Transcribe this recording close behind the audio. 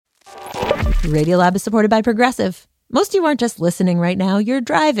Radiolab is supported by Progressive. Most of you aren't just listening right now. You're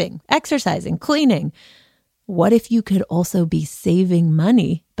driving, exercising, cleaning. What if you could also be saving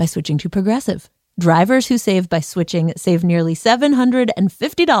money by switching to Progressive? Drivers who save by switching save nearly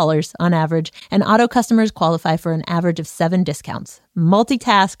 $750 on average, and auto customers qualify for an average of 7 discounts.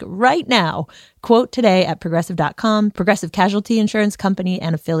 Multitask right now. Quote today at Progressive.com. Progressive Casualty Insurance Company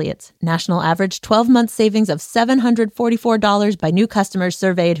and Affiliates. National average 12-month savings of $744 by new customers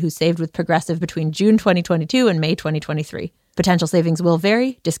surveyed who saved with Progressive between June 2022 and May 2023. Potential savings will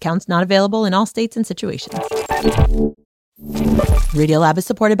vary. Discounts not available in all states and situations. Radiolab is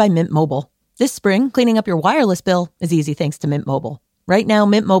supported by Mint Mobile. This spring, cleaning up your wireless bill is easy thanks to Mint Mobile. Right now,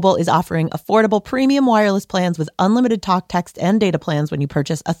 Mint Mobile is offering affordable premium wireless plans with unlimited talk, text, and data plans when you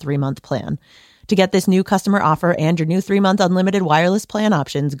purchase a 3-month plan. To get this new customer offer and your new 3-month unlimited wireless plan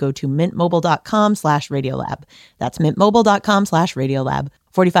options, go to mintmobile.com/Radiolab. That's mintmobile.com/Radiolab.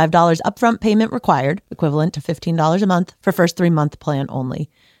 $45 upfront payment required, equivalent to $15 a month for first 3-month plan only.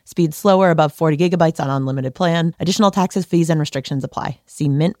 Speed slower above 40 gigabytes on unlimited plan. Additional taxes, fees, and restrictions apply. See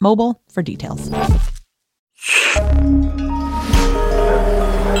Mint Mobile for details.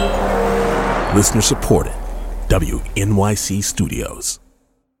 Listener supported. WNYC Studios.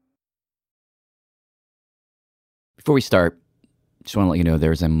 Before we start, just want to let you know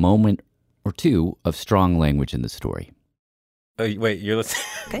there's a moment or two of strong language in the story. Oh, wait, you're listening?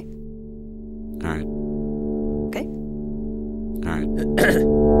 Okay. All right. Okay. All right.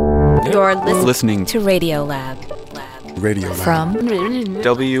 You're listening to Radiolab. Radio From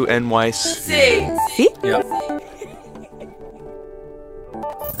WNYC. See? Yep.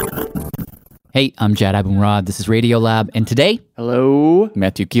 Hey, I'm Jad Abumrad. This is Radiolab, and today, Hello.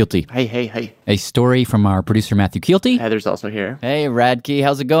 Matthew Kielty. Hey. A story from our producer, Matthew Kielty. Heather's also here. Hey, Radke,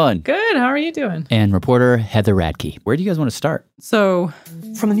 how's it going? Good. How are you doing? And reporter Heather Radke. Where do you guys want to start? So,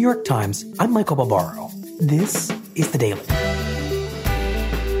 From the New York Times, I'm Michael Barbaro. This is The Daily.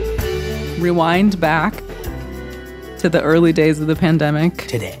 rewind back to the early days of the pandemic.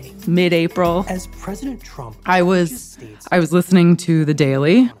 Today, mid-April. as President Trump... I was listening to The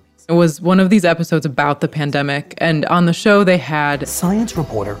Daily. It was one of these episodes about the pandemic. And on the show, they had Science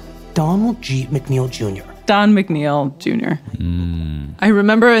reporter Donald G. McNeil Jr. Don McNeil Jr. I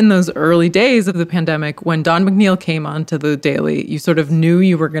remember in those early days of the pandemic, when Don McNeil came onto The Daily, you sort of knew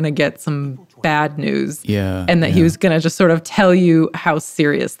you were going to get some bad news. Yeah. And that he was going to just sort of tell you how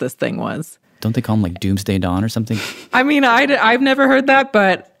serious this thing was. Don't they call him like Doomsday Dawn or something? I mean, I've never heard that,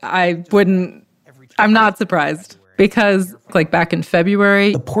 but I'm not surprised. Because, like, back in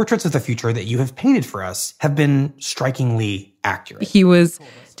February, The portraits of the future that you have painted for us have been strikingly accurate. he was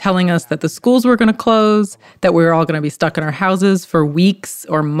telling us that the schools were going to close, that we were all going to be stuck in our houses for weeks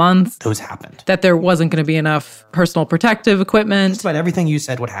or months, Those happened. that there wasn't going to be enough personal protective equipment. Just about everything you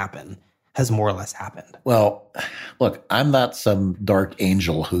said would happen has more or less happened. Well, look, I'm not some dark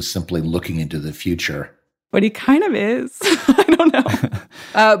angel who's simply looking into the future. But he kind of is. I don't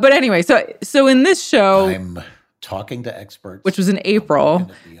know. But anyway, so in this show, I'm talking to experts. which was in April,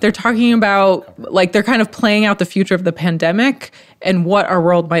 they're talking about, like, they're kind of playing out the future of the pandemic and what our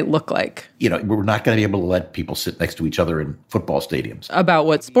world might look like. You know, we're not going to be able to let people sit next to each other in football stadiums. About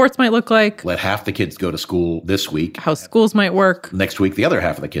what sports might look like, Let half the kids go to school this week. how schools might work, Next week, the other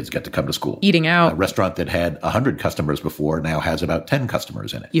half of the kids get to come to school. eating A out, restaurant that had 100 customers before now has about 10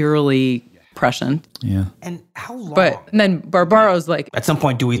 customers in it. eerily prescient. Yeah. And how long? But and then Barbaro's like, At some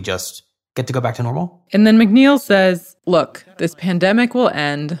point, do we just get to go back to normal? and then McNeil says, look, this pandemic will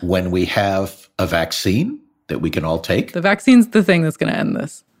end. When we have a vaccine that we can all take, The vaccine's the thing that's going to end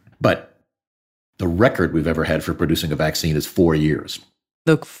this. but the record we've ever had for producing a vaccine is 4 years.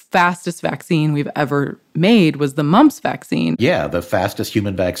 The fastest vaccine we've ever made was the mumps vaccine. Yeah, the fastest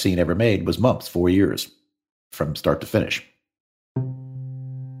human vaccine ever made was mumps, 4 years from start to finish.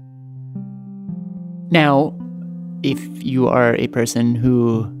 Now, if you are a person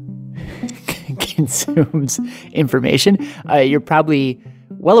who consumes information, you're probably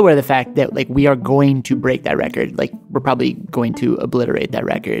well aware of the fact that, like, we are going to break that record. Like, we're probably going to obliterate that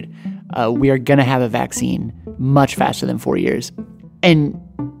record. We are going to have a vaccine much faster than 4 years. And,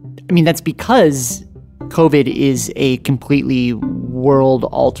 I mean, that's because COVID is a completely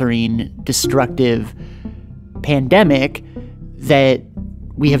world-altering, destructive pandemic that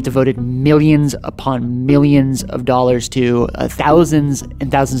we have devoted millions upon millions of dollars to. Thousands and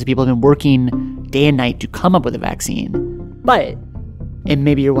thousands of people have been working day and night to come up with a vaccine. But, and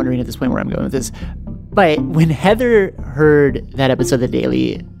maybe you're wondering at this point where I'm going with this, but when Heather heard that episode of The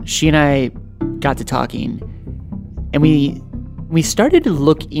Daily, she and I got to talking, and we started to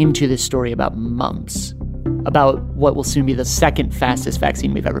look into this story about mumps, about what will soon be the second fastest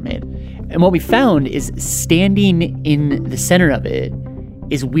vaccine we've ever made. And what we found is standing in the center of it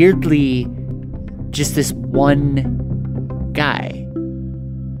is weirdly just this one guy.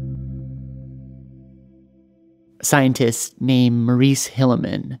 A scientist named Maurice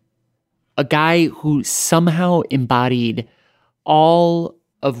Hilleman. A guy who somehow embodied all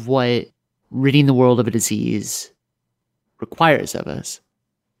of what ridding the world of a disease requires of us.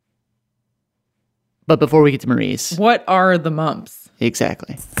 But before we get to Maurice... What are the mumps?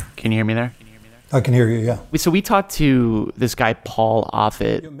 Exactly. Can you hear me there? I can hear you, yeah. So we talked to this guy, Paul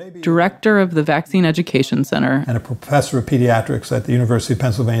Offit, director of the Vaccine Education Center, and a professor of pediatrics at the University of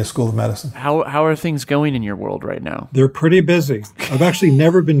Pennsylvania School of Medicine. How are things going in your world right now? They're pretty busy. I've actually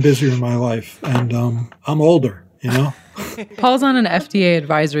never been busier in my life, and I'm older, you know? Paul's on an FDA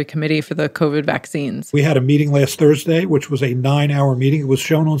advisory committee for the COVID vaccines. We had a meeting last Thursday, which was a 9-hour meeting. It was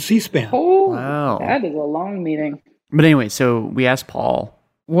shown on C-SPAN. Oh, wow. That is a long meeting. But anyway, so we asked Paul.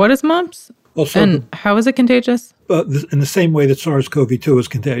 What is mumps? And how is it contagious? In the same way that SARS-CoV-2 is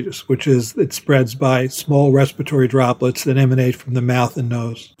contagious, which is it spreads by small respiratory droplets that emanate from the mouth and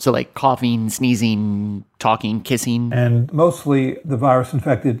nose. So like coughing, sneezing, talking, kissing. And mostly the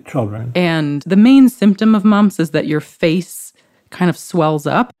virus-infected children. And the main symptom of mumps is that your face kind of swells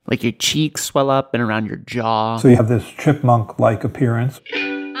up. Like your cheeks swell up and around your jaw. So you have this chipmunk-like appearance.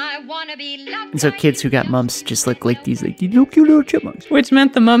 And so kids who got mumps just look like these like cute little chipmunks. Which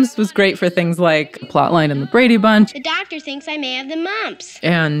meant the mumps was great for things like the plotline in the Brady Bunch. The doctor thinks I may have the mumps.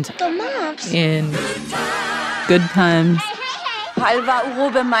 And the mumps. In Good Times. Halva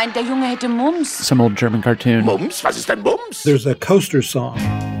Urobe meint, der Junge hätte Mumps. Some old German cartoon. Mumps? Was ist denn Mumps? There's a Coaster song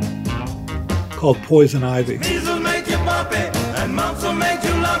called Poison Ivy.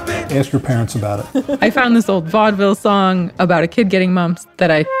 Ask your parents about it. I found this old vaudeville song about a kid getting mumps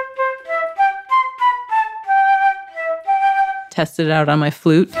that I tested out on my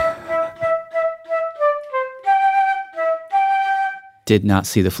flute. Did not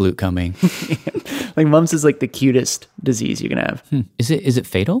see the flute coming. Like mumps is like the cutest disease you can have. Is it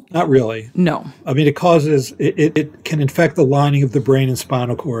fatal? Not really. No. I mean, it can infect the lining of the brain and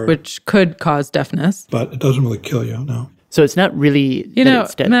spinal cord. Which could cause deafness. But it doesn't really kill you, no. So it's not really... You know,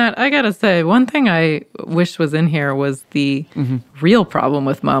 Matt, I gotta say, one thing I wish was in here was the real problem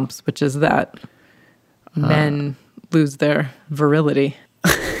with mumps, which is that men lose their virility.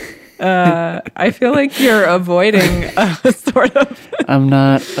 I feel like you're avoiding sort of... I'm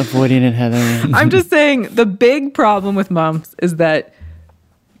not avoiding it, Heather. I'm just saying the big problem with mumps is that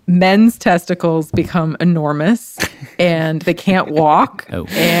men's testicles become enormous and they can't walk.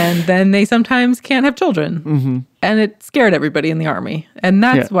 And then they sometimes can't have children. And it scared everybody in the army. And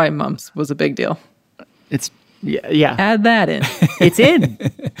that's why mumps was a big deal. Yeah. Add that in. It's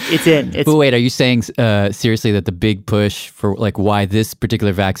in. But wait, are you saying seriously that the big push for like why this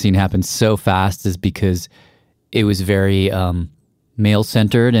particular vaccine happened so fast is because it was very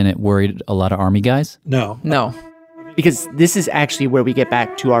male-centered and it worried a lot of army guys? No. Because this is actually where we get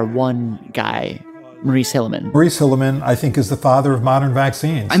back to our one guy, Maurice Hilleman. Maurice Hilleman, I think, is the father of modern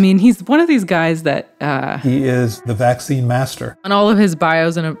vaccines. I mean, he's one of these guys that... he is the vaccine master. On all of his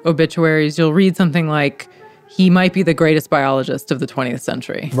bios and obituaries, you'll read something like, he might be the greatest biologist of the 20th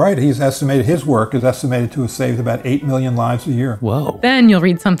century. Right. His work is estimated to have saved about 8 million lives a year. Whoa. Then you'll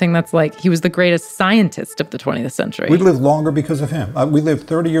read something that's like, he was the greatest scientist of the 20th century. We lived longer because of him. We lived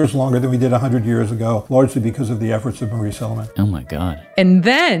 30 years longer than we did 100 years ago, largely because of the efforts of Maurice Hilleman. Oh my God. And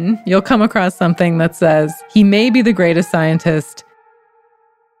then you'll come across something that says, he may be the greatest scientist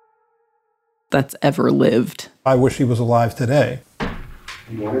that's ever lived. I wish he was alive today.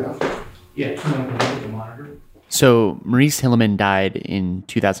 So Maurice Hilleman died in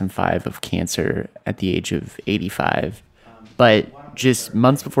 2005 of cancer at the age of 85. But just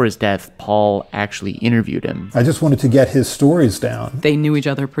months before his death, Paul actually interviewed him. I just wanted to get his stories down. They knew each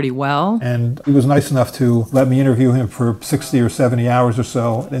other pretty well. And he was nice enough to let me interview him for 60 or 70 hours or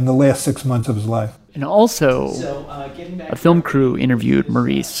so in the last 6 months of his life. And also, a film crew interviewed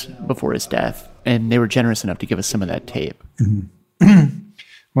Maurice before his death, and they were generous enough to give us some of that tape.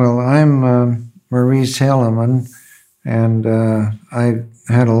 Well, I'm Maurice Hilleman, and I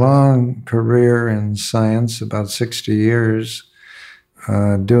had a long career in science, about 60 years,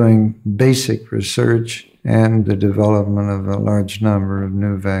 doing basic research and the development of a large number of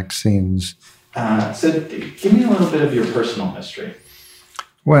new vaccines. So give me a little bit of your personal history.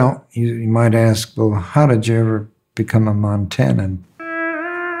 Well, you might ask, well, how did you ever become a Montanan?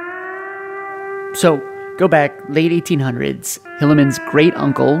 So, go back, late 1800s, Hilleman's great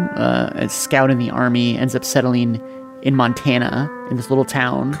uncle, a scout in the army, ends up settling in Montana, in this little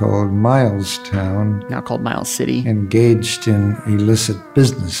town called Milestown, now called Miles City, engaged in illicit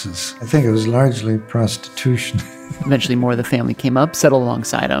businesses. I think it was largely prostitution. Eventually more of the family came up, settled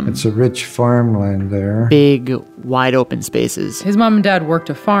alongside him. It's a rich farmland there. Big, wide open spaces. His mom and dad worked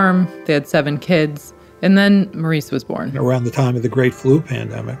a farm. They had 7 kids. And then Maurice was born. Around the time of the Great Flu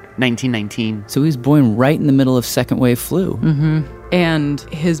Pandemic. 1919. So he was born right in the middle of second wave flu. Mm-hmm. And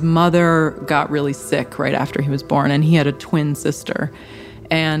his mother got really sick right after he was born, and he had a twin sister.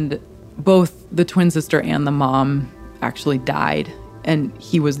 And both the twin sister and the mom actually died, and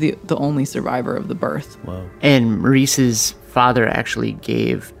he was the only survivor of the birth. Whoa. And Maurice's father actually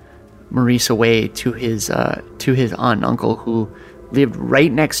gave Maurice away to his aunt and uncle who lived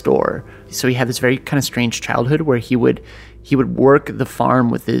right next door. So he had this very kind of strange childhood where he would work the farm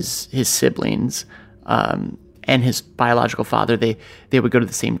with his siblings and his biological father. They would go to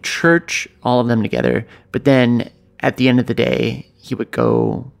the same church, all of them together. But then at the end of the day, he would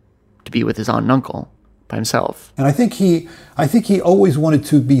go to be with his aunt and uncle by himself. And I think he always wanted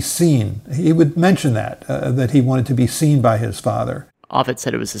to be seen. He would mention that he wanted to be seen by his father. Offutt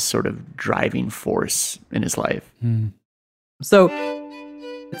said it was this sort of driving force in his life. So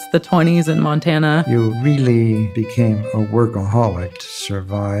it's the 20s in Montana. You really became a workaholic to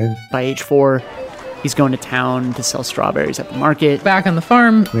survive. By age 4, he's going to town to sell strawberries at the market. Back on the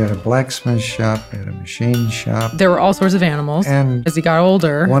farm. We had a blacksmith shop, we had a machine shop. There were all sorts of animals. And as he got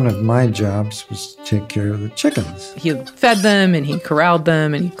older, one of my jobs was to take care of the chickens. He fed them and he corralled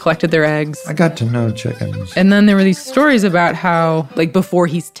them and he collected their eggs. I got to know chickens. And then there were these stories about how, like, before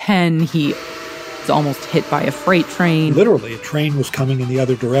he's 10, he was almost hit by a freight train. Literally, a train was coming in the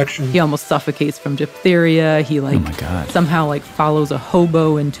other direction. He almost suffocates from diphtheria. He, oh my God, somehow, follows a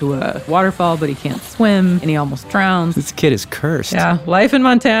hobo into a waterfall, but he can't swim, and he almost drowns. This kid is cursed. Yeah, life in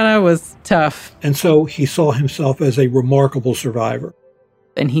Montana was tough. And so he saw himself as a remarkable survivor.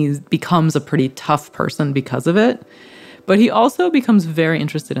 And he becomes a pretty tough person because of it. But he also becomes very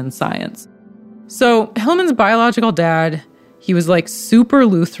interested in science. So Hillman's biological dad, he was super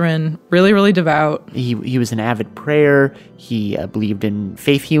Lutheran, really, really devout. He was an avid prayer. He believed in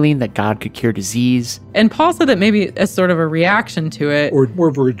faith healing, that God could cure disease. And Paul said that maybe as sort of a reaction to it, or more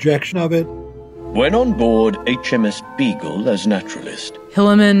of a rejection of it. When on board HMS Beagle as naturalist,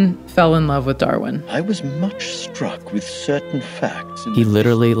 Hilleman fell in love with Darwin. I was much struck with certain facts. He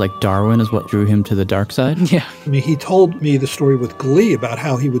literally, Darwin, is what drew him to the dark side? Yeah. I mean, he told me the story with glee about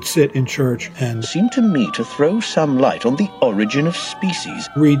how he would sit in church and seemed to me to throw some light on the origin of species.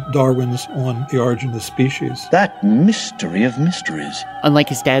 Read Darwin's On the Origin of Species. That mystery of mysteries. Unlike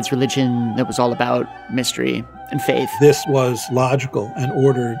his dad's religion that was all about mystery and faith, this was logical and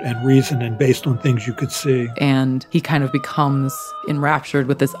ordered and reasoned and based on things you could see. And he kind of becomes enraptured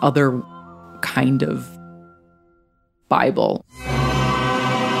with this other kind of Bible.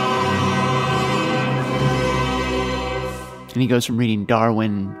 And he goes from reading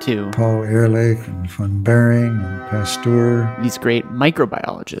Darwin to Paul Ehrlich and von Behring and Pasteur. These great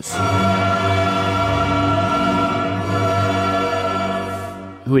microbiologists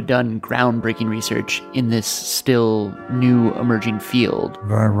who had done groundbreaking research in this still new emerging field.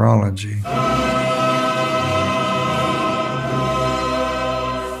 Virology.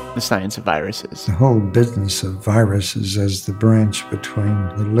 The science of viruses. The whole business of viruses as the branch between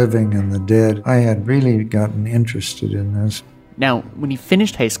the living and the dead. I had really gotten interested in this. Now, when he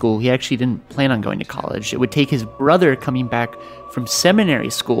finished high school, he actually didn't plan on going to college. It would take his brother coming back from seminary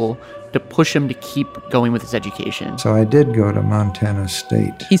school to push him to keep going with his education. So I did go to Montana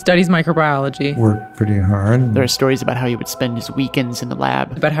State. He studies microbiology. Worked pretty hard. There are stories about how he would spend his weekends in the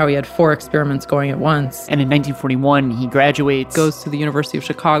lab. About how he had 4 experiments going at once. And in 1941, he graduates. Goes to the University of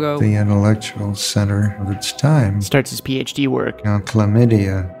Chicago. The intellectual center of its time. Starts his PhD work. On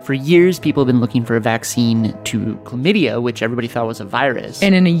chlamydia. For years, people have been looking for a vaccine to chlamydia, which everybody thought was a virus.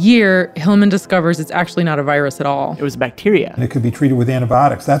 And in a year, Hillman discovers it's actually not a virus at all. It was a bacteria. And it could be treated with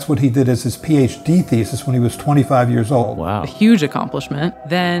antibiotics. That's what he did as his PhD thesis when he was 25 years old. Wow. A huge accomplishment.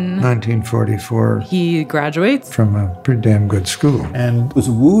 Then 1944. He graduates from a pretty damn good school. And was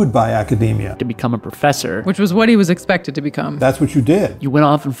wooed by academia. To become a professor. Which was what he was expected to become. That's what you did. You went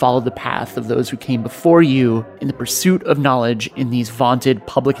off and followed the path of those who came before you in the pursuit of knowledge in these vaunted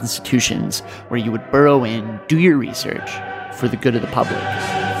public institutions where you would burrow in, do your research for the good of the public.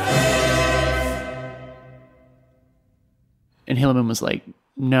 And Hilleman was like,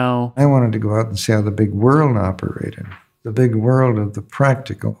 no. I wanted to go out and see how the big world operated. The big world of the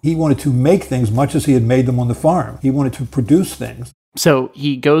practical. He wanted to make things much as he had made them on the farm. He wanted to produce things. So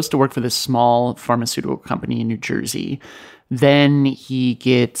he goes to work for this small pharmaceutical company in New Jersey Then he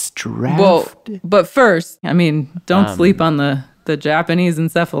gets drafted. Well, but first, I mean, don't sleep on the Japanese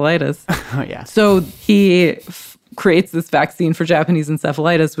encephalitis. Oh, yeah. So he creates this vaccine for Japanese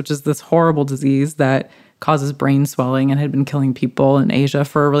encephalitis, which is this horrible disease that causes brain swelling and had been killing people in Asia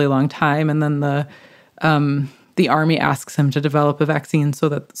for a really long time. And then the army asks him to develop a vaccine so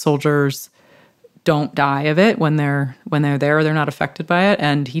that soldiers don't die of it when they're there. They're not affected by it,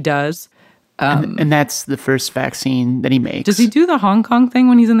 and he does. And that's the first vaccine that he makes. Does he do the Hong Kong thing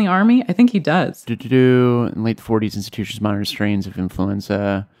when he's in the army? I think he does. In late 40s, institutions monitor strains of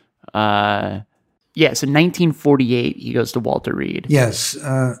influenza. So 1948, he goes to Walter Reed. Yes.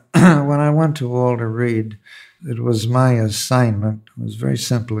 When I went to Walter Reed, it was my assignment. It was very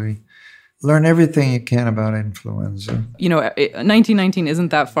simply, learn everything you can about influenza. 1919 isn't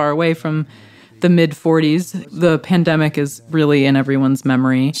that far away from the mid-40s. The pandemic is really in everyone's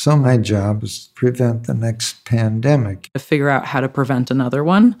memory. So my job is to prevent the next pandemic. To figure out how to prevent another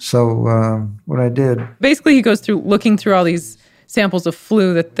one. So what I did... Basically, he goes through looking through all these samples of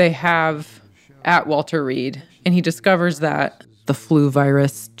flu that they have at Walter Reed, and he discovers that the flu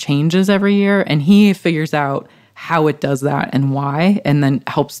virus changes every year, and he figures out how it does that and why, and then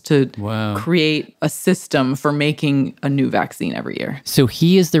helps to create a system for making a new vaccine every year. So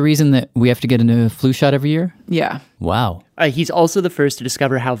he is the reason that we have to get a new flu shot every year? Yeah. Wow. He's also the first to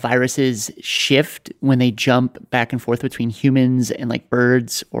discover how viruses shift when they jump back and forth between humans and like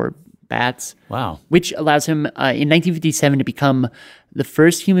birds or bats. Wow. Which allows him in 1957 to become the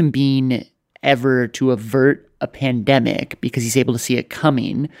first human being ever to avert a pandemic because he's able to see it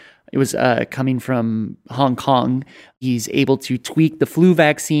coming. It was coming from Hong Kong. He's able to tweak the flu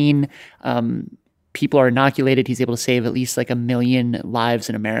vaccine. People are inoculated. He's able to save at least like 1 million lives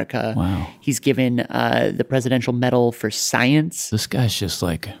in America. Wow. He's given the Presidential Medal for Science. This guy's just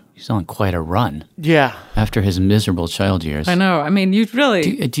like, he's on quite a run. Yeah. After his miserable child years. I know. I mean, you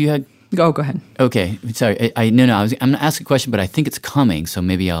really... Do you have... Go ahead. Okay. Sorry. I'm going to ask a question, but I think it's coming, so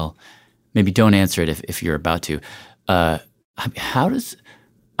maybe don't answer it if you're about to. How does...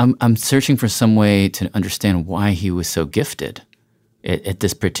 I'm searching for some way to understand why he was so gifted at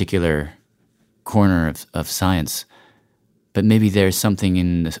this particular corner of science. But maybe there's something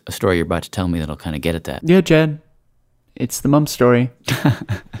in a story you're about to tell me that'll kind of get at that. Yeah, Jed. It's the mump story.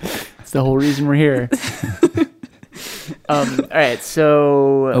 It's the whole reason we're here. All right,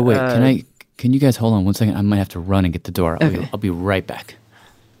 so... Oh, wait, can you guys hold on one second? I might have to run and get the door. Okay. I'll be right back.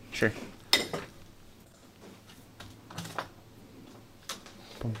 Sure.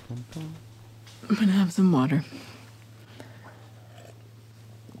 I'm going to have some water.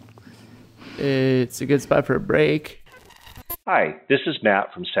 It's a good spot for a break. Hi, this is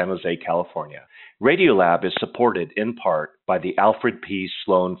Matt from San Jose, California. Radiolab is supported in part by the Alfred P.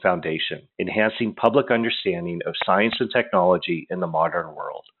 Sloan Foundation, enhancing public understanding of science and technology in the modern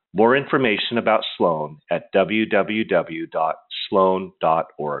world. More information about Sloan at www.sloan.org.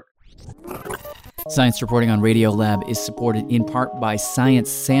 Science reporting on Radiolab is supported in part by Science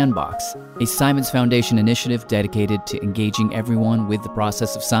Sandbox, a Simons Foundation initiative dedicated to engaging everyone with the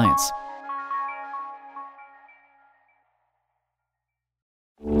process of science.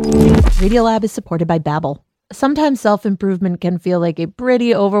 Radiolab is supported by Babbel. Sometimes self-improvement can feel like a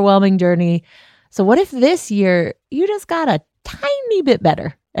pretty overwhelming journey. So what if this year you just got a tiny bit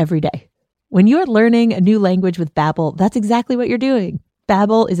better every day? When you're learning a new language with Babbel, that's exactly what you're doing.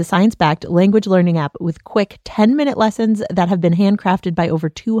 Babbel is a science-backed language learning app with quick 10-minute lessons that have been handcrafted by over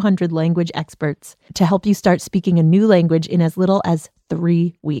 200 language experts to help you start speaking a new language in as little as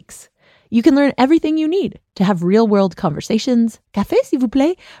 3 weeks. You can learn everything you need to have real-world conversations, café s'il vous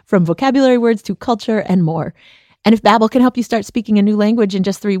plaît, from vocabulary words to culture and more. And if Babbel can help you start speaking a new language in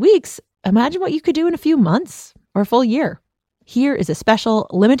just 3 weeks, imagine what you could do in a few months or a full year. Here is a special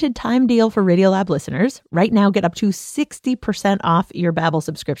limited time deal for Radiolab listeners. Right now, get up to 60% off your Babbel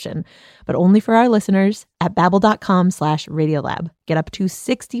subscription, but only for our listeners at babbel.com/Radiolab. Get up to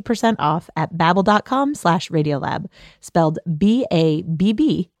 60% off at babbel.com/Radiolab, spelled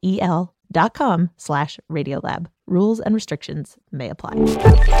BABBEL.com/Radiolab. Rules and restrictions may apply.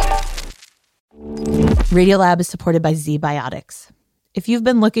 Radiolab is supported by ZBiotics. If you've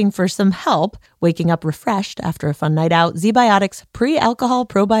been looking for some help waking up refreshed after a fun night out, ZBiotics Pre-Alcohol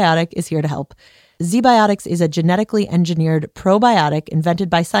Probiotic is here to help. ZBiotics is a genetically engineered probiotic invented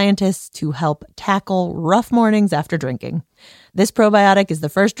by scientists to help tackle rough mornings after drinking. This probiotic is the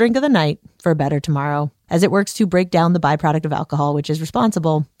first drink of the night for a better tomorrow, as it works to break down the byproduct of alcohol, which is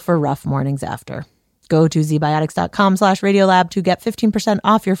responsible for rough mornings after. Go to zbiotics.com/Radiolab to get 15%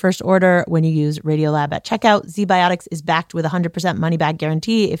 off your first order when you use Radiolab at checkout. ZBiotics is backed with a 100% money-back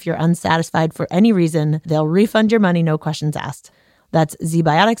guarantee. If you're unsatisfied for any reason, they'll refund your money, no questions asked. That's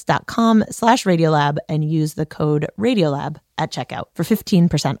zbiotics.com/Radiolab and use the code Radiolab at checkout for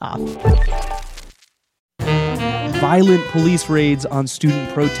 15% off. Violent police raids on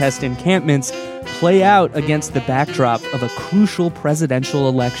student protest encampments play out against the backdrop of a crucial presidential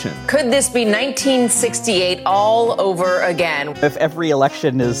election. Could this be 1968 all over again? If every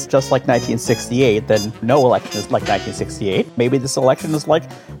election is just like 1968, then no election is like 1968. Maybe this election is like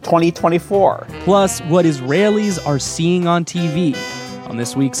 2024. Plus, what Israelis are seeing on TV on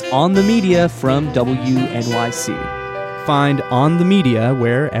this week's On the Media from WNYC. Find On the Media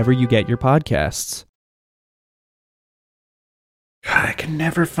wherever you get your podcasts. God, I can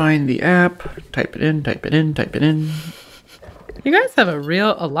never find the app. Type it in. You guys have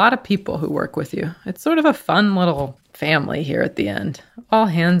a lot of people who work with you. It's sort of a fun little family here at the end. All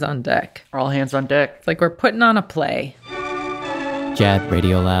hands on deck. All hands on deck. It's like we're putting on a play. Jad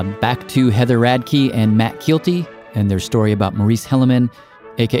Radiolab. Back to Heather Radke and Matt Kielty and their story about Maurice Hilleman,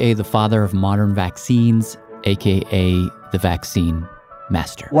 a.k.a. the father of modern vaccines, a.k.a. the vaccine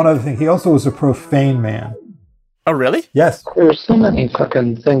master. One other thing, he also was a profane man. Oh, really? Yes. There's so many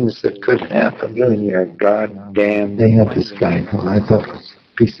fucking things that could happen during your goddamn. They had this guy who I thought was a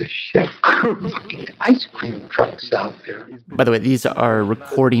piece of shit. Fucking ice cream trucks out there. By the way, these are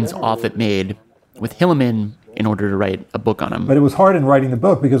recordings Offit made with Hilleman in order to write a book on him. But it was hard in writing the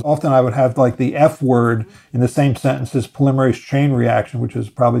book because often I would have like the F word in the same sentence as polymerase chain reaction, which is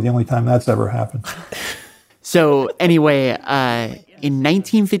probably the only time that's ever happened. So anyway, in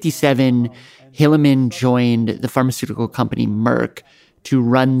 1957, Hilleman joined the pharmaceutical company Merck to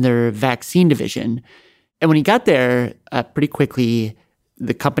run their vaccine division. And when he got there, pretty quickly,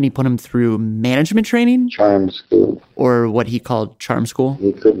 the company put him through management training. Charm school. Or what he called charm school.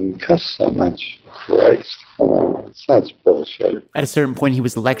 He couldn't cuss so much. Christ. That's bullshit. At a certain point, he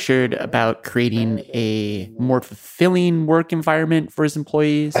was lectured about creating a more fulfilling work environment for his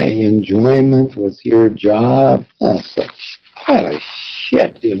employees. Enjoyment with your job. That's a pile of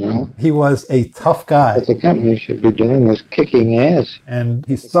shit, you know. He was a tough guy. What the company should be doing is kicking ass. And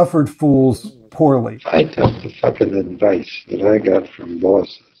he suffered fools poorly. I took the fucking advice that I got from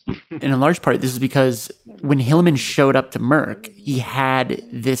bosses. And in large part, this is because when Hilleman showed up to Merck, he had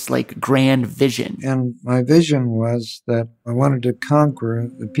this like grand vision. And my vision was that I wanted to conquer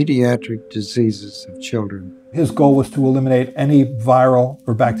the pediatric diseases of children. His goal was to eliminate any viral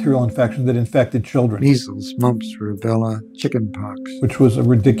or bacterial infection that infected children. Measles, mumps, rubella, chickenpox. Which was a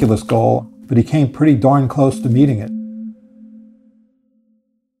ridiculous goal, but he came pretty darn close to meeting it.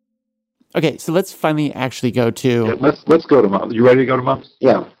 Okay, so let's finally actually go to... Yeah, let's go to mumps. You ready to go to mumps?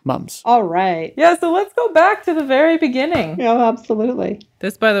 Yeah. Mumps. All right. Yeah, so let's go back to the very beginning. Yeah, absolutely.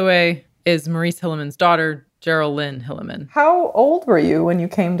 This, by the way, is Maurice Hilleman's daughter, Geraldine Hilleman. How old were you when you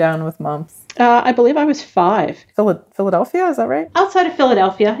came down with mumps? I believe I was 5. Philadelphia, is that right? Outside of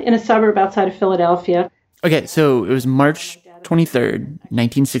Philadelphia, in a suburb outside of Philadelphia. Okay, so it was March 23rd,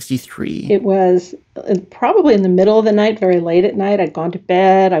 1963. It was probably in the middle of the night, very late at night. I'd gone to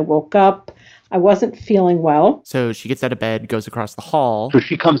bed. I woke up. I wasn't feeling well. So she gets out of bed, goes across the hall. So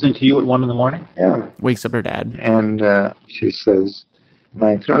she comes into you at 1 a.m? Yeah. Wakes up her dad. And she says,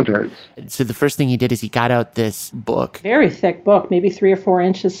 my throat hurts. So the first thing he did is he got out this book. Very thick book, maybe 3 or 4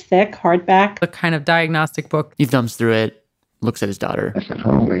 inches thick, hardback. A kind of diagnostic book. He thumbs through it, looks at his daughter. I said,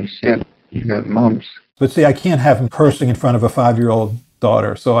 holy shit, you got mumps. But see, I can't have him cursing in front of a 5-year-old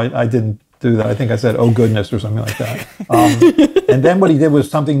daughter, so I didn't do that. I think I said, oh goodness, or something like that. And then what he did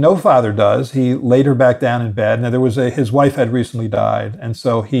was something no father does. He laid her back down in bed. Now, his wife had recently died, and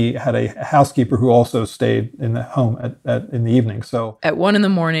so he had a housekeeper who also stayed in the home in the evening. So at 1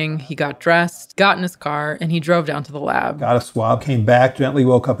 a.m, he got dressed, got in his car, and he drove down to the lab. Got a swab, came back, gently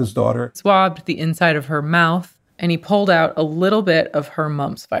woke up his daughter. Swabbed the inside of her mouth, and he pulled out a little bit of her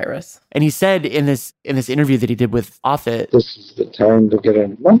mumps virus. And he said in this interview that he did with Offit, this is the time to get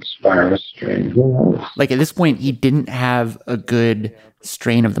a mumps virus strain. Who knows? Like at this point, he didn't have a good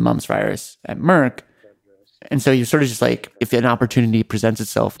strain of the mumps virus at Merck. And so you're sort of just like, if an opportunity presents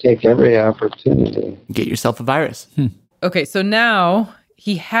itself, take every opportunity. Get yourself a virus. Okay, so now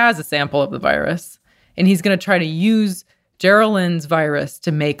he has a sample of the virus, and he's going to try to use Geraldine's virus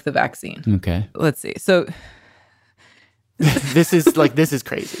to make the vaccine. Okay. Let's see. So... This is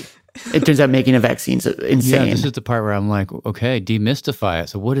crazy. It turns out making a vaccine's insane. Yeah, this is the part where I'm like, okay, demystify it.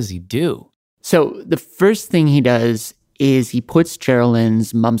 So what does he do? So the first thing he does is he puts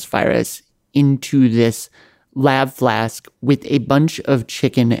Geraldine's mumps virus into this lab flask with a bunch of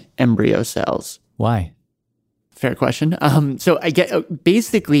chicken embryo cells. Why? Fair question. So I get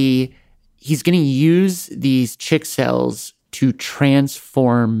basically he's going to use these chick cells to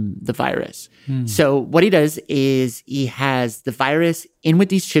transform the virus. So what he does is he has the virus in with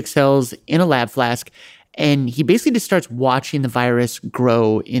these chick cells in a lab flask, and he basically just starts watching the virus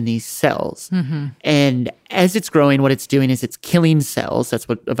grow in these cells. And as it's growing, what it's doing is it's killing cells. That's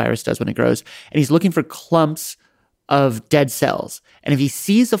what a virus does when it grows. And he's looking for clumps of dead cells. And if he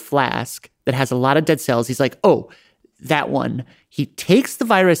sees a flask that has a lot of dead cells, he's like, oh, that one. He takes the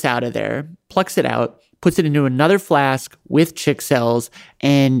virus out of there, plucks it out, puts it into another flask with chick cells,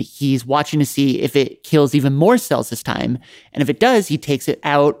 and he's watching to see if it kills even more cells this time. And if it does, he takes it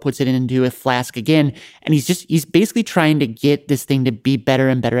out, puts it into a flask again, and he's basically trying to get this thing to be better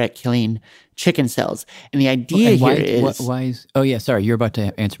and better at killing chicken cells. And the idea why is oh yeah, sorry, you're about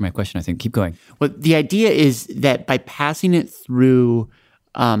to answer my question, I think. Keep going. Well, the idea is that by passing it through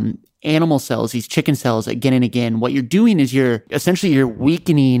animal cells, these chicken cells again and again, what you're doing is you're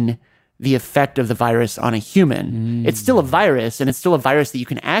weakening the effect of the virus on a human. It's still a virus, and it's still a virus that you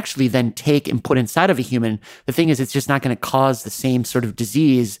can actually then take and put inside of a human. The thing is, it's just not going to cause the same sort of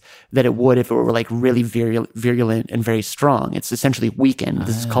disease that it would if it were like really virulent and very strong. It's essentially weakened.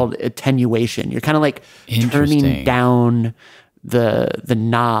 This is called attenuation. You're kind of like turning down the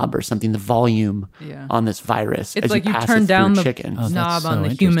knob or something, the volume on this virus. It's as like you pass turn it down through the chicken. knob on the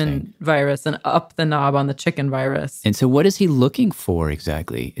human virus and up the knob on the chicken virus. And so what is he looking for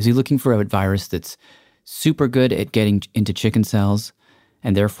exactly? Is he looking for a virus that's super good at getting into chicken cells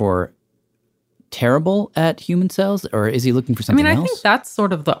and therefore terrible at human cells? Or is he looking for something else? I think that's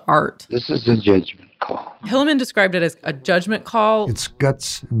sort of the art. This is a judgment call. Hilleman described it as a judgment call. It's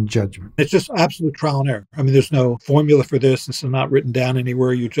guts and judgment. It's just absolute trial and error. I mean, there's no formula for this. This is not written down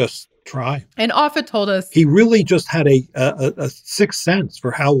anywhere. You just try. And Offit told us he really just had a sixth sense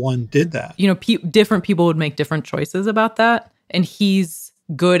for how one did that. You know, different people would make different choices about that, and he's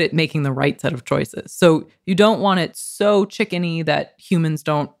good at making the right set of choices. So you don't want it so chickeny that humans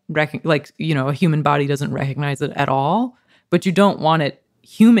don't a human body doesn't recognize it at all, but you don't want it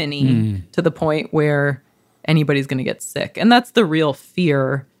human-y to the point where anybody's going to get sick. And that's the real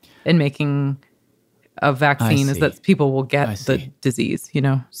fear in making a vaccine, is that people will get the disease,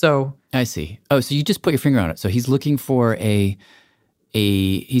 So I see. Oh, so you just put your finger on it. So he's looking for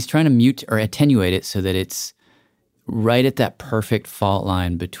he's trying to mute or attenuate it so that it's right at that perfect fault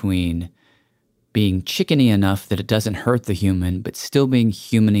line between being chickeny enough that it doesn't hurt the human, but still being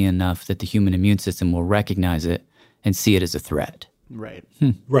human-y enough that the human immune system will recognize it and see it as a threat. Right.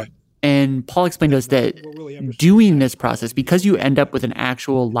 Right. And Paul explained to us that doing this process, because you end up with an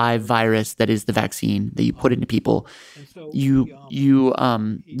actual live virus that is the vaccine that you put into people,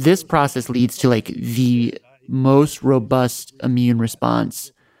 this process leads to like the most robust immune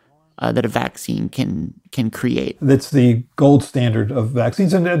response that a vaccine can create. That's the gold standard of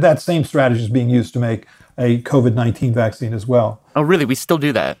vaccines, and that same strategy is being used to make a COVID-19 vaccine as well. Oh, really? We still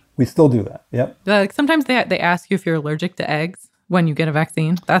do that? We still do that, yep. Like sometimes they ask you if you're allergic to eggs when you get a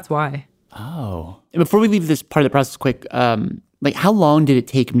vaccine. That's why. Oh. Before we leave this part of the process quick, how long did it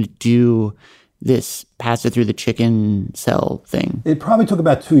take him to do this, pass it through the chicken cell thing? It probably took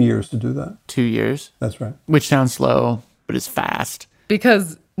about 2 years to do that. 2 years? That's right. Which sounds slow, but it's fast.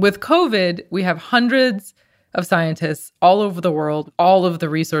 Because with COVID, we have hundreds of scientists all over the world, all of the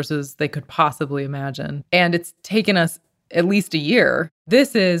resources they could possibly imagine. And it's taken us at least a year.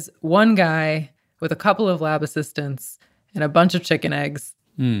 This is one guy with a couple of lab assistants and a bunch of chicken eggs.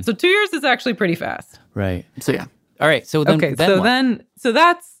 So 2 years is actually pretty fast. Right. So yeah. All right. So then,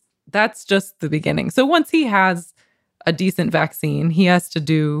 that's just the beginning. So once he has a decent vaccine, he has to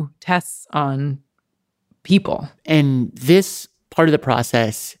do tests on people. And this part of the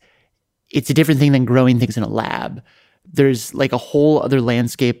process, it's a different thing than growing things in a lab. There's like a whole other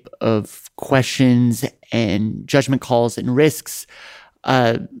landscape of questions and judgment calls and risks.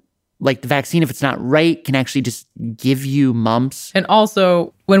 Like the vaccine, if it's not right, can actually just give you mumps. And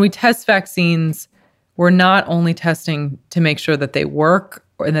also, when we test vaccines, we're not only testing to make sure that they work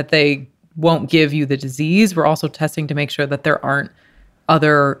and that they won't give you the disease. We're also testing to make sure that there aren't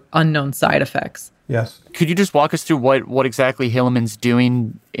other unknown side effects. Yes. Could you just walk us through what exactly Hilleman's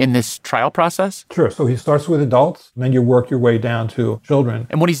doing in this trial process? Sure. So he starts with adults, and then you work your way down to children.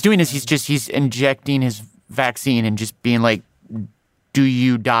 And what he's doing is he's injecting his vaccine and just being like, do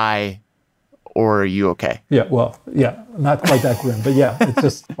you die or are you okay? Yeah, well, yeah, not quite that grim, but yeah, it's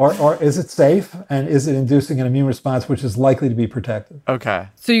just, or is it safe and is it inducing an immune response which is likely to be protective? Okay.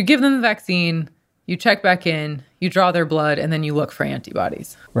 So you give them the vaccine, you check back in, you draw their blood, and then you look for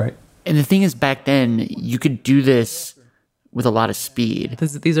antibodies. Right. And the thing is, back then, you could do this with a lot of speed.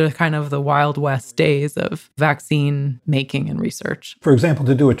 These are kind of the Wild West days of vaccine making and research. For example,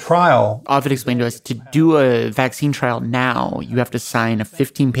 to do a trial. Ovid explained to us, to do a vaccine trial now, you have to sign a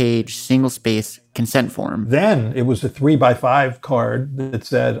 15-page, single-space consent form. Then it was a 3x5 card that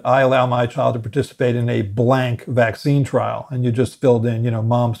said, I allow my child to participate in a blank vaccine trial. And you just filled in,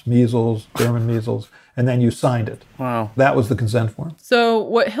 mumps, measles, German measles, and then you signed it. Wow. That was the consent form. So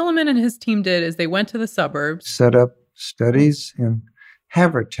what Hilleman and his team did is they went to the suburbs. Set up studies in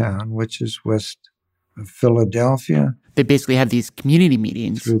Havertown, which is west of Philadelphia. They basically have these community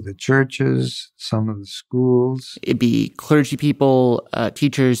meetings. Through the churches, some of the schools. It'd be clergy people,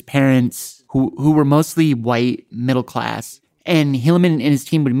 teachers, parents, who were mostly white, middle class. And Hilleman and his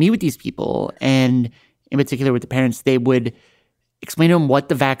team would meet with these people, and in particular with the parents, they would explain to them what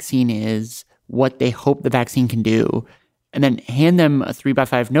the vaccine is, what they hope the vaccine can do, and then hand them a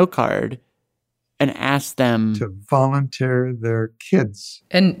 3x5 note card and ask them to volunteer their kids.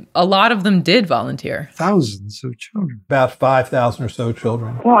 And a lot of them did volunteer. Thousands of children. About 5,000 or so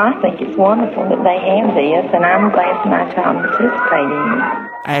children. Well, I think it's wonderful that they have this, and I'm glad my child participated in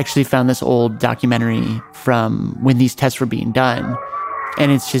it. I actually found this old documentary from when these tests were being done,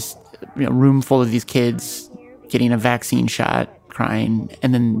 and it's just a room full of these kids getting a vaccine shot, crying,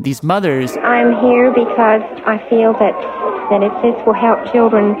 and then these mothers. I'm here because I feel that if this will help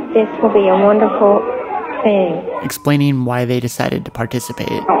children, this will be a wonderful thing. Explaining why they decided to participate.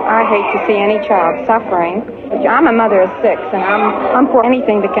 I hate to see any child suffering. I'm a mother of 6, and I'm for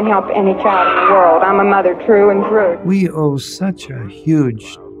anything that can help any child in the world. I'm a mother true and through. We owe such a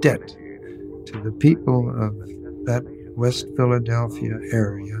huge debt to the people of that West Philadelphia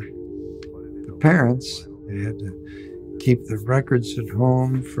area. The parents, they had to keep the records at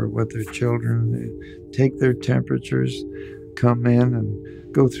home for what their children, take their temperatures, come in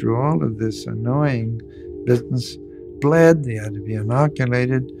and go through all of this annoying business. Bled, they had to be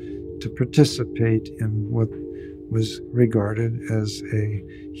inoculated to participate in what was regarded as a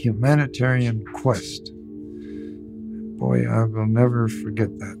humanitarian quest. Boy, I will never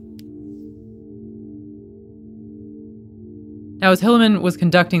forget that. Now, as Hilleman was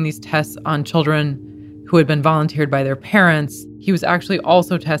conducting these tests on children who had been volunteered by their parents, he was actually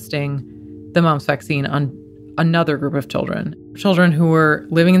also testing the mumps vaccine on another group of children who were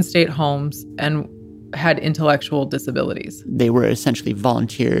living in state homes and had intellectual disabilities. They were essentially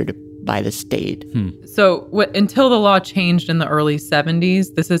volunteered by the state. So until the law changed in the early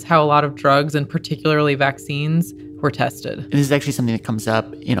 70s, this is how a lot of drugs and particularly vaccines were tested. And this is actually something that comes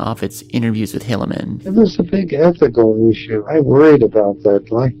up in Offit's interviews with Hilleman. It was a big ethical issue. I worried about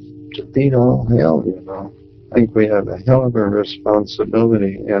that, like to beat all hell, I think we have a hell of a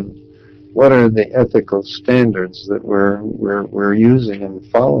responsibility, and what are the ethical standards that we're using and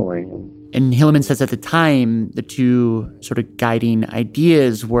following? And Hilleman says at the time, the two sort of guiding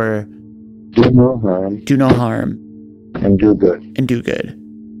ideas were do no harm, and do good.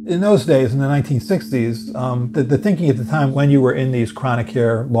 In those days, in the 1960s, the thinking at the time when you were in these chronic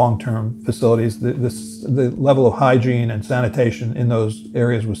care long-term facilities, the level of hygiene and sanitation in those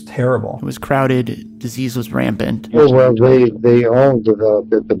areas was terrible. It was crowded. Disease was rampant. Oh, well, they all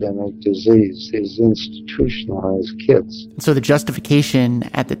developed epidemic disease, these institutionalized kids. So the justification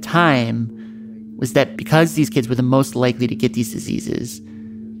at the time was that because these kids were the most likely to get these diseases,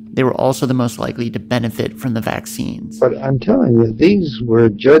 they were also the most likely to benefit from the vaccines. But I'm telling you, these were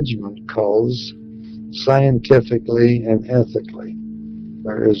judgment calls, scientifically and ethically.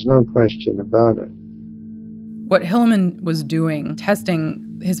 There is no question about it. What Hilleman was doing,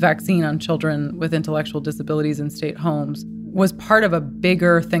 testing his vaccine on children with intellectual disabilities in state homes, was part of a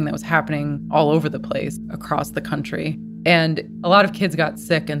bigger thing that was happening all over the place across the country. And a lot of kids got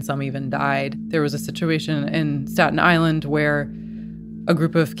sick and some even died. There was a situation in Staten Island where a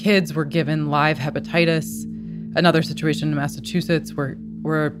group of kids were given live hepatitis. Another situation in Massachusetts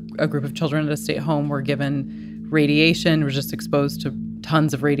where a group of children at a state home were given radiation, were just exposed to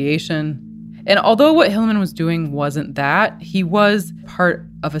tons of radiation. And although what Hilleman was doing wasn't that, he was part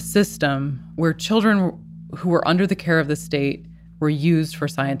of a system where children who were under the care of the state were used for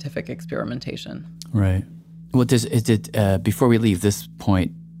scientific experimentation. Right. Well, before we leave this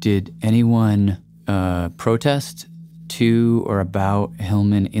point, did anyone protest to or about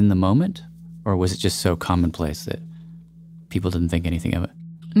Hilleman in the moment? Or was it just so commonplace that people didn't think anything of it?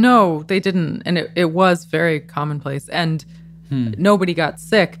 No, they didn't. And it was very commonplace. And nobody got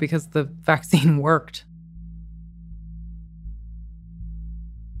sick because the vaccine worked.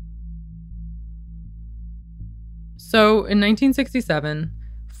 So in 1967,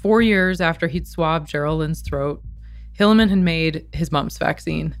 4 years after he'd swabbed Geraldine's throat, Hilleman had made his mumps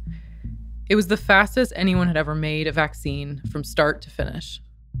vaccine. It was the fastest anyone had ever made a vaccine from start to finish.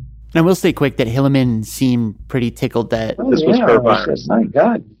 And I will say quick that Hilleman seemed pretty tickled that This was her virus. My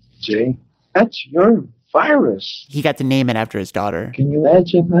God, Jay, that's your virus. he got to name it after his daughter. Can you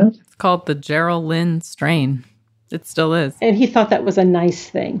imagine that? It's called the Gerald Lynn strain. It still is. And he thought that was a nice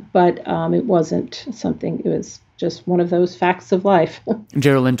thing, but it wasn't something, it was just one of those facts of life.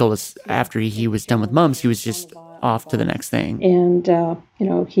 Gerald Lynn told us after he was done with mumps, he was just off to the next thing. And,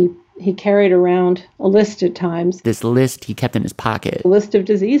 he carried around a list at times. This list he kept in his pocket. A list of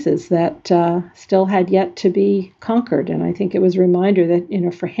diseases that still had yet to be conquered. And I think it was a reminder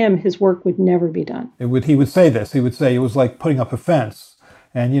that, for him, his work would never be done. He would say this. He would say it was like putting up a fence.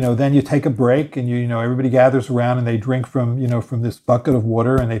 And, then you take a break and, everybody gathers around and they drink from this bucket of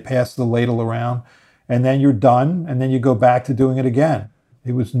water and they pass the ladle around. And then you're done. And then you go back to doing it again.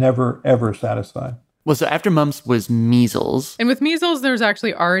 He was never, ever satisfied. Well, so after mumps was measles. And with measles, there's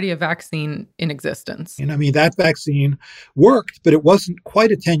actually already a vaccine in existence. And that vaccine worked, but it wasn't quite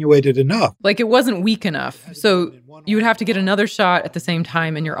attenuated enough. Like it wasn't weak enough. So you would have to get another shot at the same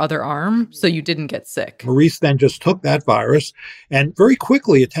time in your other arm so you didn't get sick. Maurice then just took that virus and very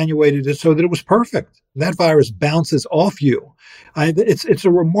quickly attenuated it so that it was perfect. That virus bounces off you. It's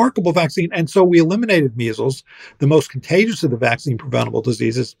a remarkable vaccine. And so we eliminated measles, the most contagious of the vaccine preventable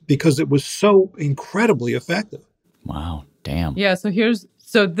diseases, because it was so incredibly effective. Wow. Damn. Yeah. So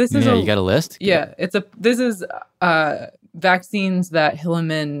this is you got a list? Yeah. This is vaccines that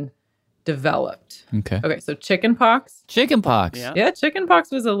Hilleman developed. Okay. So chickenpox. Chickenpox. Yeah.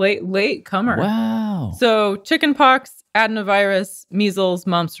 Chickenpox was a late comer. Wow. So chickenpox, adenovirus, measles,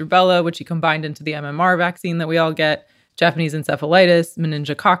 mumps, rubella, which he combined into the MMR vaccine that we all get, Japanese encephalitis,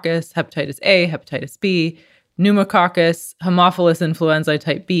 meningococcus, hepatitis A, hepatitis B, pneumococcus, Haemophilus influenzae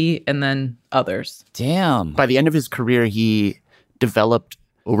type B, and then others. Damn. By the end of his career, he developed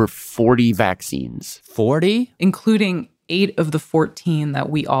over 40 vaccines. 40? Including 8 of the 14 that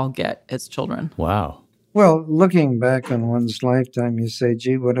we all get as children. Wow. Well, looking back on one's lifetime, you say,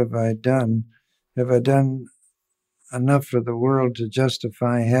 gee, what have I done? Have I done enough for the world to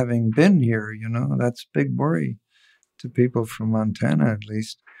justify having been here? That's a big worry to people from Montana, at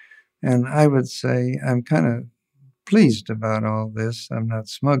least. And I would say I'm kind of pleased about all this. I'm not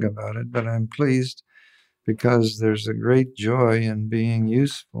smug about it, but I'm pleased because there's a great joy in being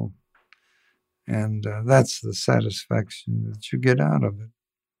useful. And that's the satisfaction that you get out of it.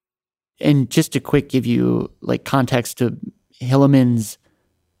 And just to quick give you context to Hilleman's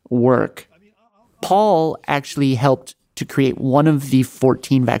work, Paul actually helped to create one of the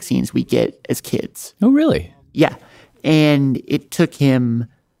 14 vaccines we get as kids. Oh, really? Yeah. And it took him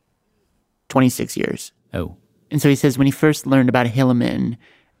 26 years. Oh. And so he says when he first learned about Hilleman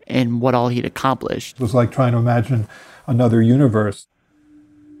and what all he'd accomplished. It was like trying to imagine another universe.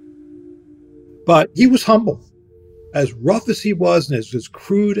 But he was humble. As rough as he was and as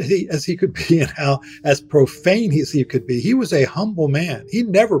crude as he could be and how as profane as he could be, he was a humble man. He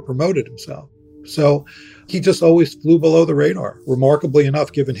never promoted himself. So he just always flew below the radar, remarkably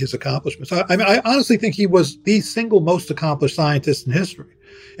enough, given his accomplishments. I honestly think he was the single most accomplished scientist in history.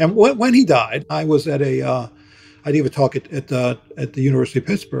 And when he died, I was at I gave a talk at the University of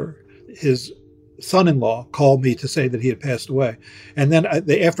Pittsburgh. His son-in-law called me to say that he had passed away. And then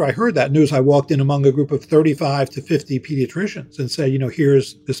after I heard that news, I walked in among a group of 35 to 50 pediatricians and said,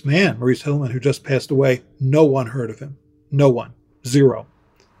 here's this man, Maurice Hilleman, who just passed away. No one heard of him. No one. Zero.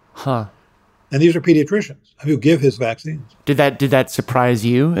 Huh. And these are pediatricians who give his vaccines. Did that surprise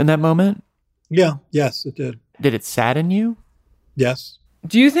you in that moment? Yeah. Yes, it did. Did it sadden you? Yes.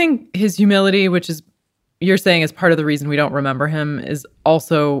 Do you think his humility, which is you're saying is part of the reason we don't remember him, is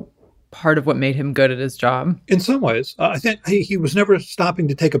also part of what made him good at his job? In some ways. I think he was never stopping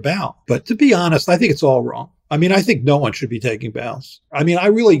to take a bow. But to be honest, I think it's all wrong. I think no one should be taking bows. I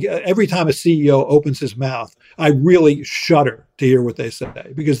really, every time a CEO opens his mouth, I really shudder to hear what they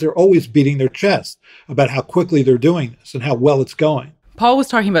say because they're always beating their chest about how quickly they're doing this and how well it's going. Paul was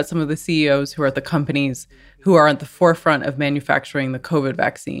talking about some of the CEOs who are at the companies who are at the forefront of manufacturing the COVID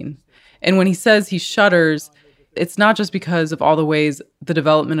vaccine. And when he says he shudders, it's not just because of all the ways the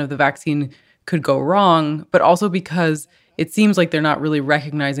development of the vaccine could go wrong, but also because it seems like they're not really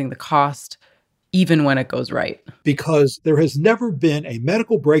recognizing the cost even when it goes right. Because there has never been a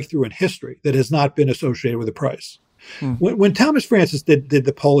medical breakthrough in history that has not been associated with a price. When Thomas Francis did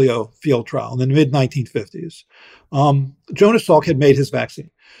the polio field trial in the mid-1950s, Jonas Salk had made his vaccine,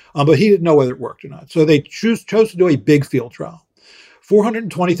 but he didn't know whether it worked or not. So they chose to do a big field trial.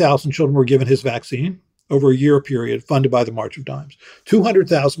 420,000 children were given his vaccine over a year period funded by the March of Dimes.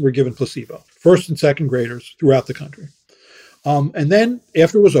 200,000 were given placebo, first and second graders throughout the country. And then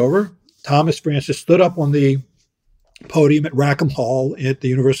after it was over, Thomas Francis stood up on the podium at Rackham Hall at the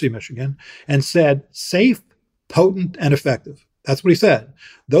University of Michigan and said, safe, potent, and effective. That's what he said.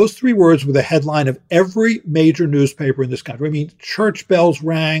 Those three words were the headline of every major newspaper in this country. I mean, church bells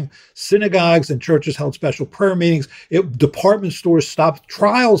rang, synagogues and churches held special prayer meetings, department stores stopped,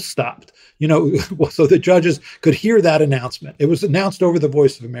 trials stopped, so the judges could hear that announcement. It was announced over the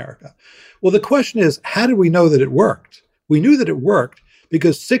Voice of America. Well, the question is, how did we know that it worked? We knew that it worked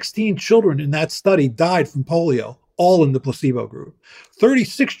because 16 children in that study died from polio, all in the placebo group.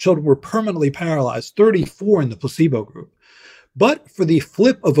 36 children were permanently paralyzed, 34 in the placebo group. But for the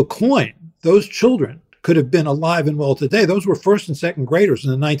flip of a coin, those children could have been alive and well today. Those were first and second graders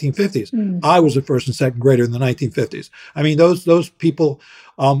in the 1950s. I was a first and second grader in the 1950s. I mean, those people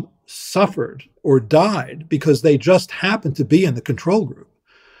suffered or died because they just happened to be in the control group.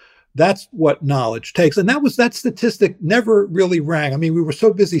 That's what knowledge takes. And that statistic never really rang. I mean, we were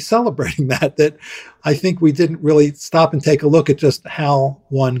so busy celebrating that I think we didn't really stop and take a look at just how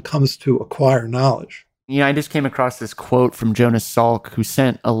one comes to acquire knowledge. I just came across this quote from Jonas Salk, who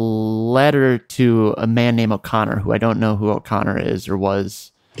sent a letter to a man named O'Connor, who I don't know who O'Connor is or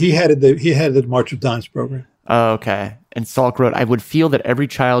was. He headed the March of Dimes program. Oh, okay. And Salk wrote, I would feel that every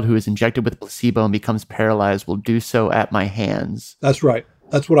child who is injected with placebo and becomes paralyzed will do so at my hands. That's right.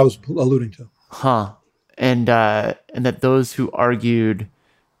 That's what I was alluding to. Huh. And that those who argued,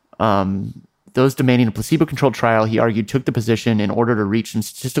 those demanding a placebo-controlled trial, he argued, took the position in order to reach some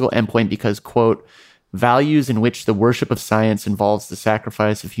statistical endpoint because, quote, values in which the worship of science involves the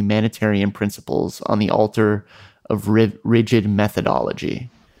sacrifice of humanitarian principles on the altar of rigid methodology.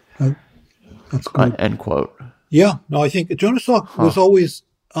 That's good. End quote. Yeah. No, I think Jonas Salk was always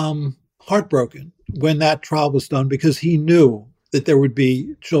heartbroken when that trial was done because he knew that there would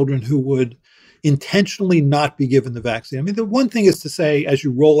be children who would intentionally not be given the vaccine. I mean, the one thing is to say, as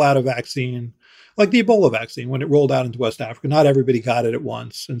you roll out a vaccine, like the Ebola vaccine, when it rolled out into West Africa, not everybody got it at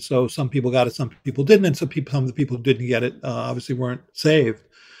once. And so some people got it, some people didn't. And some of the people who didn't get it obviously weren't saved.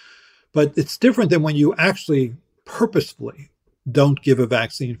 But it's different than when you actually purposefully don't give a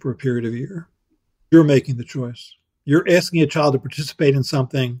vaccine for a period of a year. You're making the choice. You're asking a child to participate in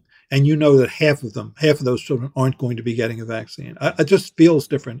something, and you know that half of those children aren't going to be getting a vaccine. It just feels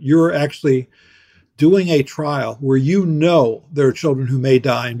different. You're actually doing a trial where you know there are children who may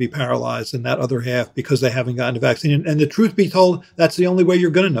die and be paralyzed in that other half because they haven't gotten a vaccine. And the truth be told, that's the only way you're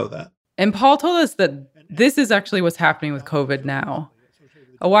going to know that. And Paul told us that this is actually what's happening with COVID now.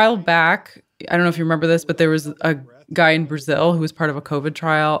 A while back, I don't know if you remember this, but there was a guy in Brazil who was part of a COVID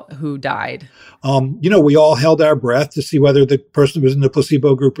trial who died. We all held our breath to see whether the person was in the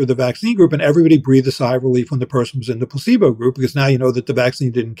placebo group or the vaccine group, and everybody breathed a sigh of relief when the person was in the placebo group because now you know that the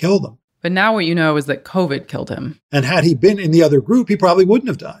vaccine didn't kill them. But now what you know is that COVID killed him. And had he been in the other group, he probably wouldn't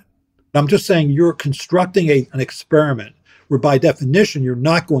have died. I'm just saying you're constructing an experiment where by definition you're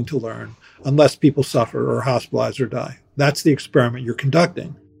not going to learn unless people suffer or are hospitalized or die. That's the experiment you're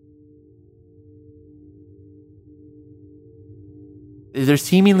conducting. There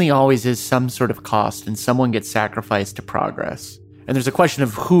seemingly always is some sort of cost and someone gets sacrificed to progress. And there's a question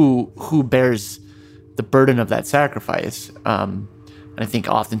of who bears the burden of that sacrifice. And I think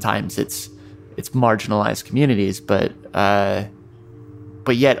oftentimes it's marginalized communities, but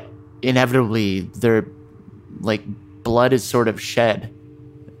yet inevitably their blood is sort of shed,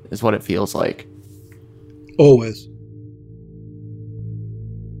 is what it feels like. Always.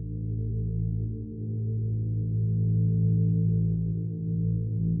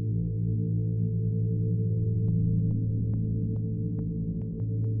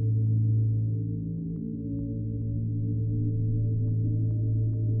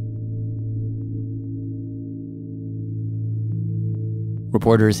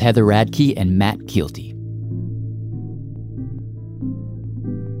 Reporters Heather Radke and Matt Kielty.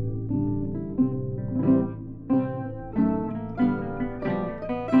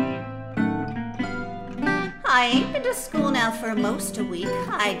 I ain't been to school now for most a week.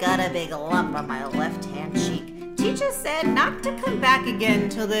 I got a big lump on my left-hand cheek. Teacher said not to come back again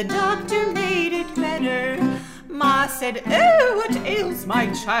till the doctor made it better. Ma said, oh, what ails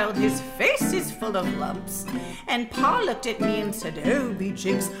my child? His face is full of lumps. And Pa looked at me and said, oh, be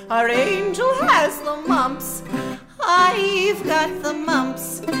jinx, our angel has the mumps. I've got the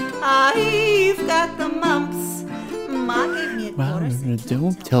mumps. I've got the mumps. Ma gave me a chorus.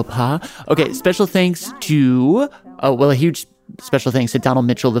 Don't tell Pa. Okay, special thanks to, a huge special thanks to Donald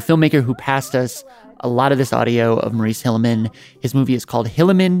Mitchell, the filmmaker who passed us a lot of this audio of Maurice Hilleman. His movie is called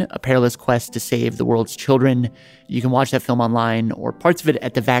Hilleman, A Perilous Quest to Save the World's Children. You can watch that film online or parts of it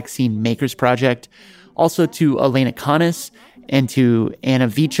at the Vaccine Makers Project. Also to Elena Canas and to Anna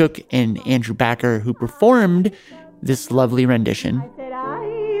Vichuk and Andrew Backer, who performed this lovely rendition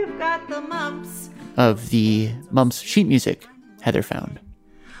I've got the mumps. of the Mumps sheet music Heather found.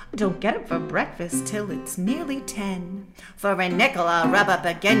 Don't get up for breakfast till it's nearly 10. For a nickel I'll rub up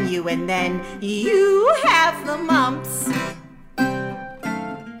again you, and then you have the mumps. All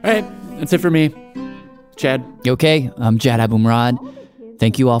right, that's it for me. Chad. Okay, I'm Jad Abumrad.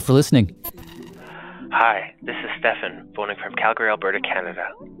 Thank you all for listening. Hi, this is Stefan, phoning from Calgary, Alberta, Canada.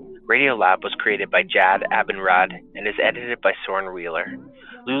 Radio Lab was created by Jad Abumrad and is edited by Soren Wheeler.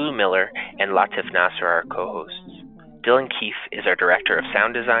 Lulu Miller and Latif Nasser are our co-hosts. Dylan Keefe is our director of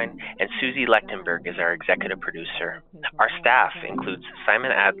sound design, and Susie Lechtenberg is our executive producer. Our staff includes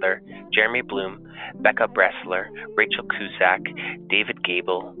Simon Adler, Jeremy Bloom, Becca Bressler, Rachel Cusack, David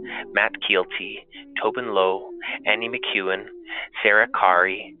Gable, Matt Keelty, Tobin Lowe, Annie McEwen, Sarah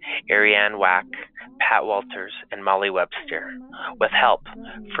Kari, Ariane Wack, Pat Walters, and Molly Webster, with help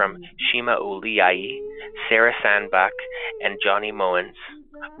from Shima Oliai, Sarah Sandbach, and Johnny Moens.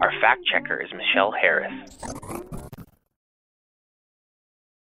 Our fact checker is Michelle Harris.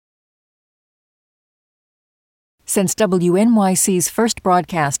 Since WNYC's first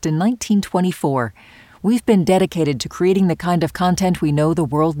broadcast in 1924, we've been dedicated to creating the kind of content we know the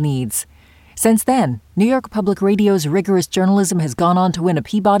world needs. Since then, New York Public Radio's rigorous journalism has gone on to win a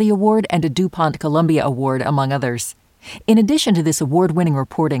Peabody Award and a DuPont Columbia Award, among others. In addition to this award-winning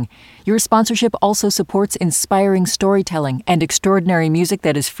reporting, your sponsorship also supports inspiring storytelling and extraordinary music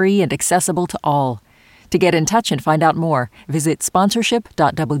that is free and accessible to all. To get in touch and find out more, visit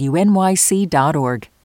sponsorship.wnyc.org.